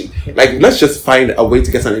sun energy. Like, let's just find a way to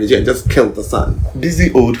get sun energy and just kill the sun.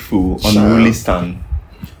 Busy old fool, unruly sun.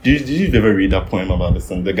 Did you ever read that poem about the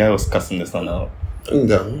sun? The guy was cussing the sun out.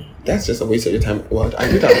 No, that's just a waste of your time. What? I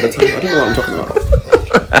read that all the time. I don't know what I'm talking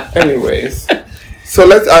about. Anyways, so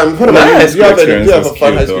let's what about you? You have a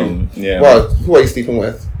fun high school. Yeah. Well, who are you sleeping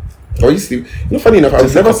with? Or you sleep? You know, funny enough,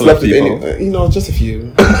 I've never slept with any. Just a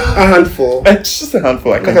few, a handful. It's just a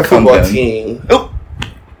handful. I like a football team. Oh,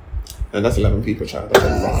 and that's 11 people, child. That's a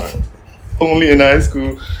lot. Only in high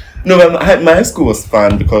school. No, but my high school was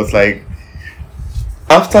fun because like.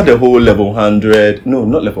 After the whole level 100, no,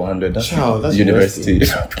 not level 100, that's university.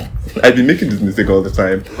 I've been making this mistake all the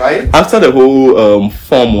time. Right? After the whole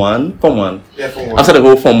Form 1. Yeah, Form 1. After the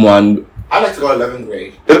whole Form 1. I like to go 11th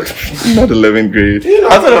grade. Not 11th grade.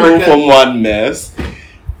 After the whole Form 1 mess,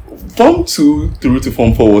 Form 2 through to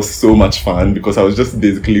Form 4 was so much fun because I was just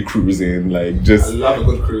basically cruising, like just... I love a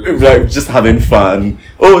good cruise. Like, just having fun.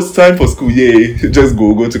 Oh, it's time for school, yay. Just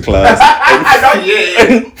go to class.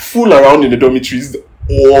 and fool around in the dormitories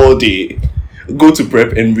all day, go to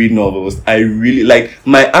prep and read novels. I really like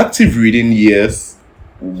my active reading years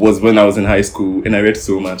was when I was in high school, and I read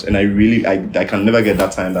so much, and I can never get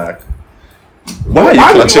that time back. Why are you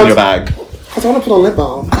clutching your bag? Because I want to put on lip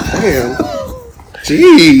balm. Damn.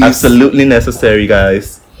 Jeez. Absolutely necessary,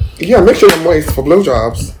 guys. Yeah, make sure you're moist for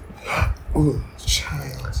blowjobs. Oh, child.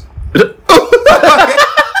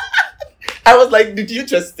 I was like, did you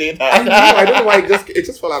just say that? I don't know why it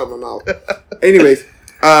just fell out of my mouth. Anyways,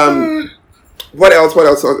 what else?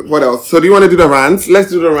 So do you want to do the rants? Let's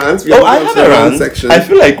do the rants. I have a rant section. I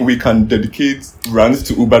feel like we can dedicate rants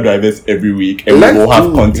to Uber drivers every week, and we will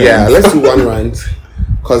have content. Yeah, let's do one rant.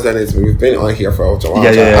 Because then we've been on here for a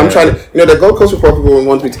while. Yeah. I'm trying to, the Gold Coast Report people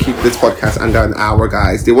want me to keep this podcast under an hour,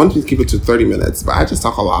 guys. They want me to keep it to 30 minutes, but I just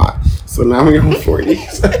talk a lot. So now we're on 40.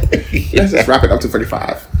 Let's just wrap it up to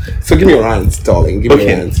 35. So give me a rant, darling. Give me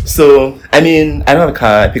a rant. So, I mean, I don't have a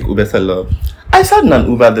car. I pick Uber a lot. I sat in an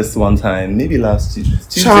Uber this one time, maybe last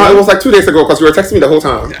Tuesday. Child, it was like 2 days ago because you were texting me the whole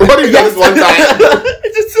time. What did you do this one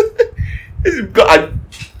time?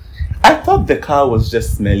 I thought the car was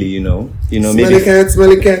just smelly, you know. Smelly Maybe. cat,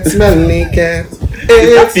 smelly cat, smelly cat.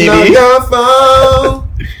 It's not your fault.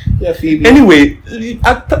 Yeah, Phoebe. Anyway,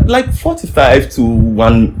 at like 45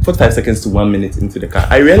 seconds to 1 minute into the car,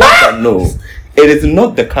 I realized that no, it is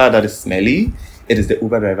not the car that is smelly. It is the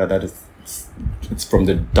Uber driver that is. It's from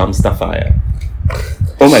the dumpster fire.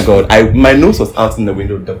 Oh my god! My nose was out in the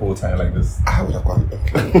window the whole time like this. I would have gone.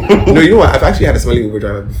 Okay. No, you know what? I've actually had a smelly Uber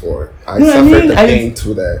driver before. I suffered the pain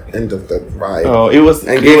to the end of the ride. Oh, it was.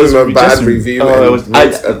 And gave him a bad review and wrote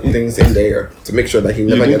things in there to make sure that he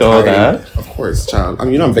never gets all tired. that? Of course, child. I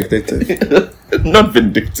mean, I'm vindictive. Not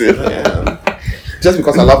vindictive. I am. Just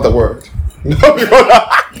because I love the word. No,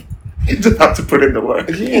 because you just have to put in the word.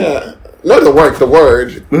 Yeah. Not the word. The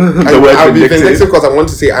word. I'll be vindictive because I want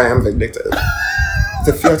to say I am vindictive. It's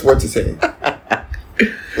a fiat word to say.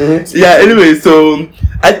 Mm-hmm. Yeah. Anyway, so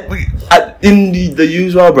in the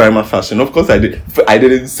usual Brahma fashion, of course, I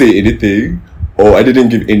didn't say anything or I didn't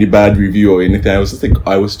give any bad review or anything. I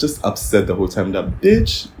was just upset the whole time that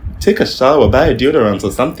bitch, take a shower, buy a deodorant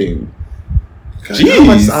or something. Jeez. How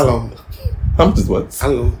much is alum? How much is what?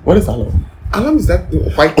 Alum. What is alum? Alum is that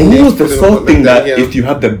white thing? Oh, the salt thing that if you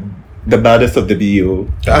have the baddest of the BO,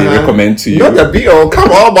 they recommend to you. Not the BO. Come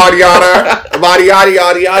on, body otter. Body otter.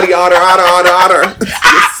 You're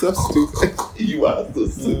so stupid. You are so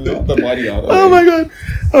stupid. Not the body otter. Oh my god.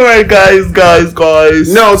 Alright, guys.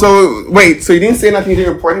 No, so wait, so you didn't say nothing, you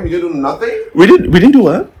didn't report him, you didn't do nothing? We didn't do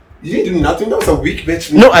what? You didn't do nothing? That was a weak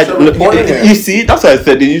bitch. No, you see, that's what I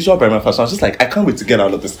said. The usual by my fashion. I was just like, I can't wait to get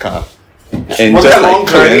out of this car. And was just that long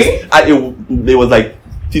journey? It was like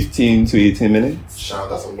 15 to 18 minutes. Child,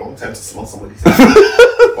 that's a long time to smell somebody's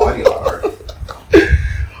body odor.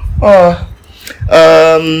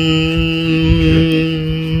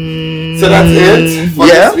 So that's it for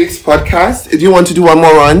this week's podcast. If you want to do one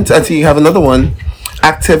more rant, I see you have another one.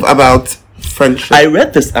 Active about friendship. I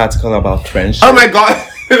read this article about friendship. Oh my god.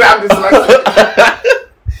 I'm dyslexic.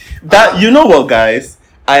 That, you know what, guys?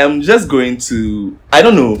 I am just going to, I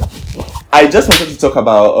don't know. I just wanted to talk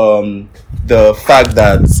about the fact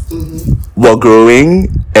that we're growing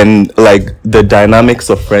and like the dynamics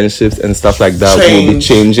of friendships and stuff like that will be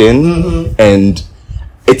changing, and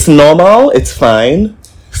it's normal, it's fine.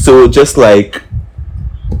 So just like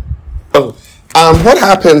what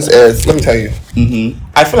happens is, let me tell you.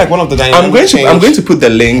 I feel like one of the dynamics. I'm going to put the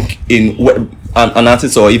link in an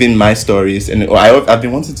artist or even my stories, and I've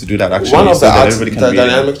been wanting to do that actually. One of the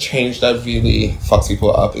dynamic change that really fucks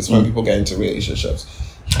people up is when people get into relationships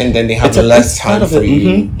and then they have less time for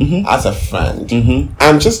you as a friend.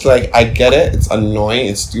 I'm just like, I get it, it's annoying,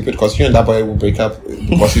 it's stupid because you and that boy will break up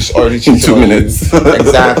because he's already cheated in 2 minutes.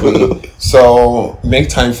 Exactly. So make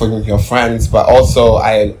time for your friends, but also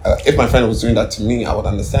if my friend was doing that to me, I would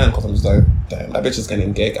understand because I'm just like, damn, that bitch is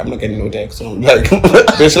getting dick, I'm not getting no dick, so I'm like,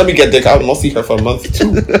 bitch, let me get dick, I will not see her for a month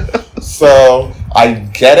too. So I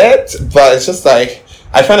get it, but it's just like,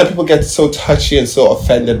 I find that people get so touchy and so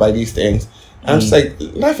offended by these things. I'm just like,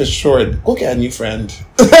 life is short. Go get a new friend.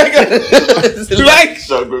 Go get a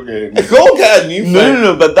new friend.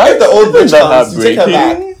 No, but that's the old bitch that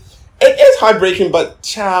heartbreaking. It is heartbreaking, but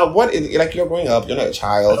child, what is like? You're growing up. You're not a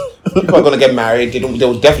child. People are gonna get married. They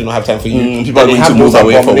will definitely not have time for you. People are going to move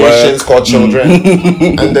away for work. Called children,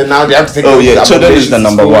 and then now they have to take. Oh yeah, children is the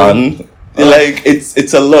number one. Like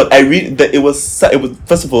it's a lot. I read that it was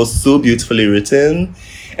first of all so beautifully written.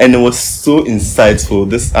 And it was so insightful.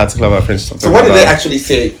 This article about French. So what did they actually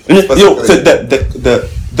say? So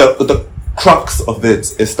the crux of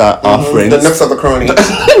it is that our friends, the nooks of the crony,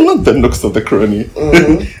 not the nooks of the crony,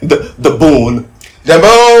 the bone. The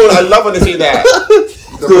bone. I love when they say that.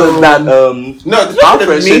 So that no, it's not the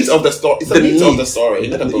meat of the story. It's the meat of the story.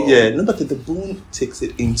 Not the bone. Yeah, no, but the bone takes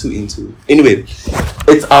it into. Anyway,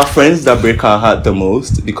 it's our friends that break our heart the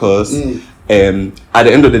most because. At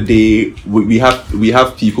the end of the day, we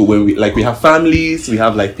have people when we have families, we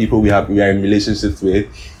have like people we are in relationships with.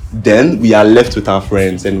 Then we are left with our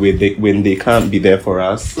friends, and when they can't be there for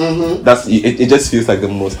us, that's it. Just feels like the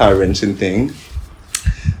most heart-wrenching thing.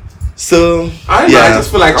 So I just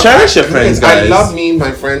feel like cherish your friends, guys. I love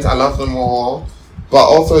my friends. I love them all. But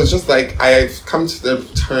also, it's just like I've come to the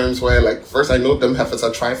terms where, like, first I know them heifers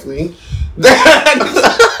are trifling.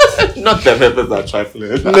 Not them heifers are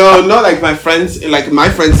trifling. No, not like my friends. Like my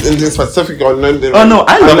friends in this specific or none. Oh no,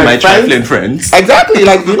 I love my trifling friends. Exactly,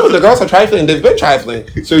 like the girls are trifling. They've been trifling,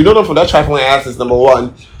 so you know them for that trifling ass is number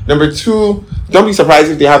one. Number 2, don't be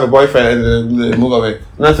surprised if they have a boyfriend and they move away.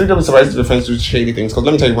 Number 3, don't be surprised if your friends do shady things. Because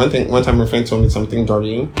let me tell you one thing. One time my friend told me something,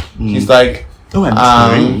 Doreen. He's like, oh, I miss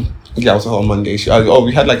Doreen. Yeah, it was on Monday.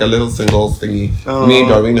 We had like a little singles thingy. Me,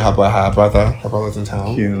 Doreen, her brother's in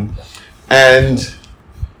town. Cute. And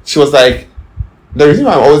she was like, the reason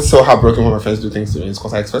why I'm always so heartbroken when my friends do things to me is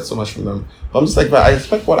because I expect so much from them. But I'm just like, but I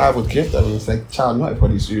expect what I would give them. And it's like, child, not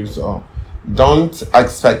everybody's you, so don't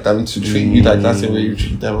expect them to treat you like that's the way you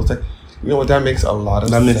treat them. I was like, you know what, that makes a lot of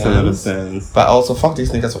sense. That makes a lot of sense. But also, fuck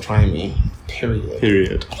these niggas for trying me.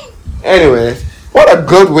 Period. Anyway, what a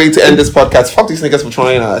good way to end this podcast. Fuck these niggas for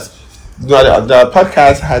trying us. The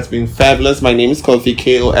podcast has been fabulous. My name is Kofi,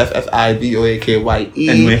 KOFFIBOAKYE.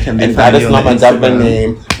 And that is not my government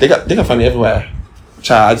name. They can find me everywhere.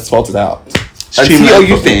 Child, I just spelled it out. Streamline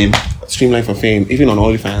for fame. Streamline for fame. Even on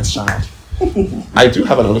OnlyFans, child. I do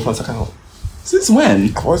have an OnlyFans account. Since when?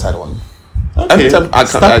 I've always had one. Okay.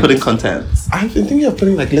 Start putting content. I've been thinking of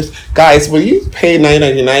putting like lips. Guys, will you pay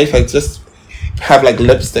 $9.99 if I just have like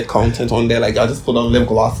lipstick content on there? Like I'll just put on lip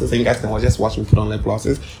glosses and you guys can just watch me put on lip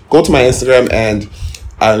glosses. Go to my Instagram and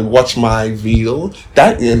watch my reel.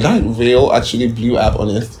 That reel actually blew up on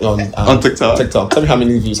TikTok. Tell me how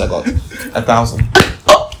many views I got. 1,000.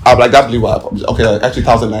 I'm like, that blew up. Okay, actually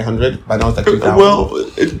 1,900. But now it's like 3,000. Well,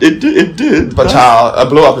 it did. But child, a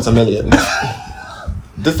blow up is 1 million.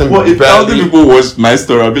 If 1,000 people watched my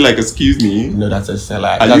story, I'll be like, excuse me. No, that's a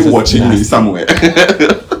seller. Are you watching me somewhere?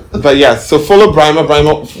 But yeah, so follow Brima.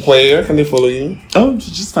 Where can they follow you? Oh,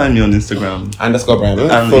 just find me on Instagram.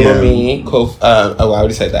 _Brima. Follow me. I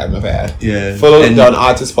already said that. My bad. Yeah. Follow the On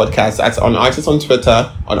Artist podcast. That's On Artist on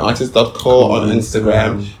Twitter, on artist.co on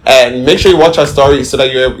Instagram. And make sure you watch our stories so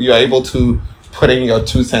that you're able to put in your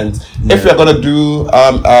 2 cents. Yeah. If you're gonna do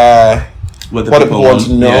what the people want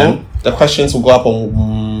to know, the questions will go up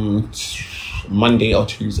on Monday or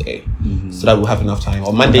Tuesday, so that we'll have enough time.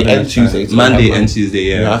 Or Monday and Tuesday.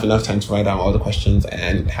 Yeah. We'll have enough time to write down all the questions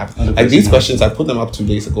and have like these questions. I put them up 2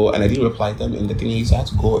 days ago and I didn't reply them. And the thing is, I had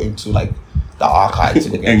to go into like the archives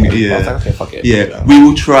to look at them. I was like, okay, fuck it. Yeah, we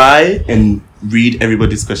will try and read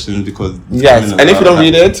everybody's questions because yes, and if you don't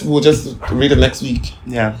read it, we'll just read it next week.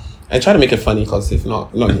 Yeah, and try to make it funny because if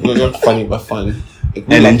not funny but fun.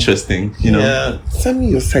 And interesting, you know. Yeah. Send me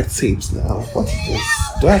your sex tapes now. What is this?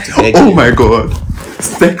 Do I have to beg Oh my god.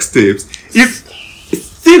 Sex tapes.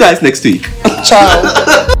 See you guys next week. Ciao.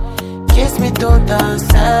 Kiss me to the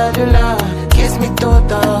cellular. Kiss me to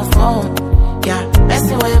the phone. Yeah,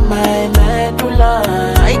 messing with my medulla.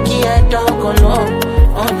 I can't talk alone.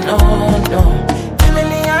 Oh no, no.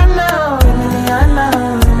 Emiliano, no.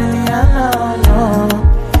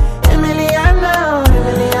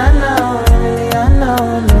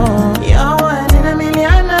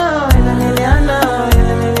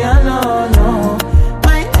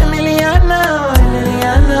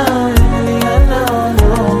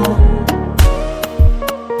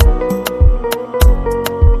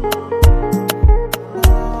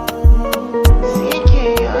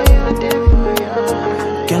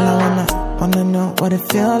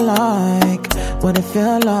 What it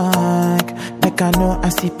feel like I know I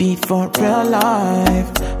see beat for real life.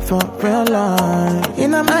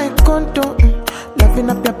 In my condo, loving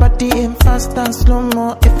up your body in fast and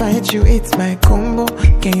slow-mo. If I hit you, it's my combo.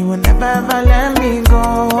 Can you never ever let me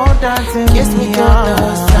go? Dancing kiss me to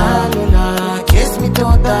the cellular, kiss me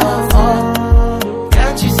to the phone.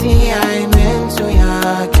 Can't you see I'm into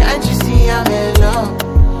ya? Can't you see I'm in love?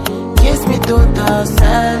 Kiss me to the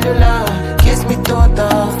cellular, kiss me to the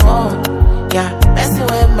phone. Yeah, messing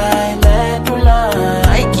with my medulla.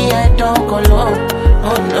 I can't talk alone.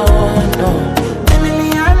 Oh no, no.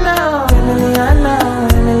 Emiliano, no.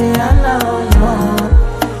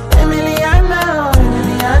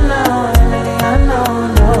 Emiliano,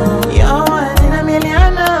 no. You're one in a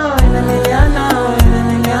million, no.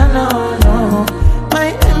 My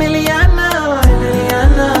Emiliano,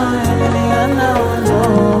 no.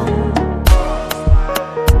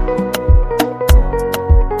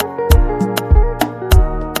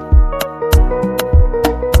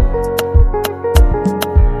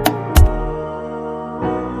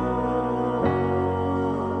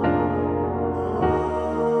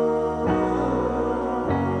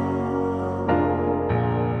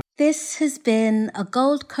 This has been a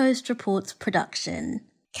Gold Coast Reports production.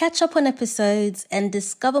 Catch up on episodes and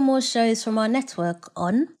discover more shows from our network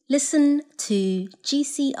on listen to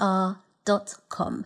gcr.com.